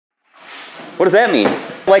What does that mean?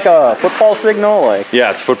 Like a football signal? Like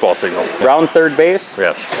Yeah, it's football signal. round third base?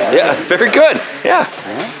 Yes. Yeah, very good. Yeah.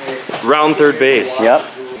 Round third base. Yep.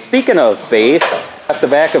 Speaking of base, at the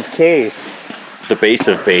back of case. The base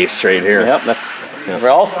of base right here. Yep, it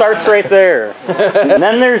all starts right there. And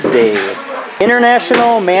then there's Dave,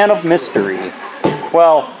 International Man of Mystery.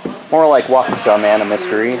 Well, more like Waukesha Man of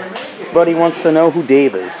Mystery. But he wants to know who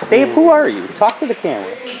Dave is. Dave, who are you? Talk to the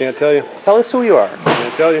camera. Can't tell you. Tell us who you are.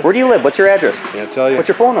 Can't tell you. Where do you live? What's your address? Can't tell you. What's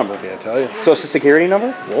your phone number? Can't tell you. Social security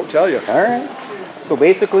number? Won't tell you. All right. So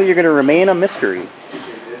basically, you're going to remain a mystery.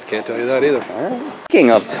 Can't tell you that either. All right.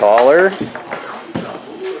 Speaking of taller,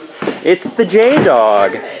 it's the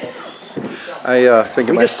J-Dog. I think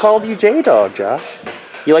of We just called you J-Dog, Josh.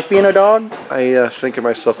 You like being a dog? I think of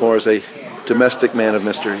myself more as a domestic man of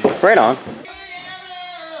mystery. Right on.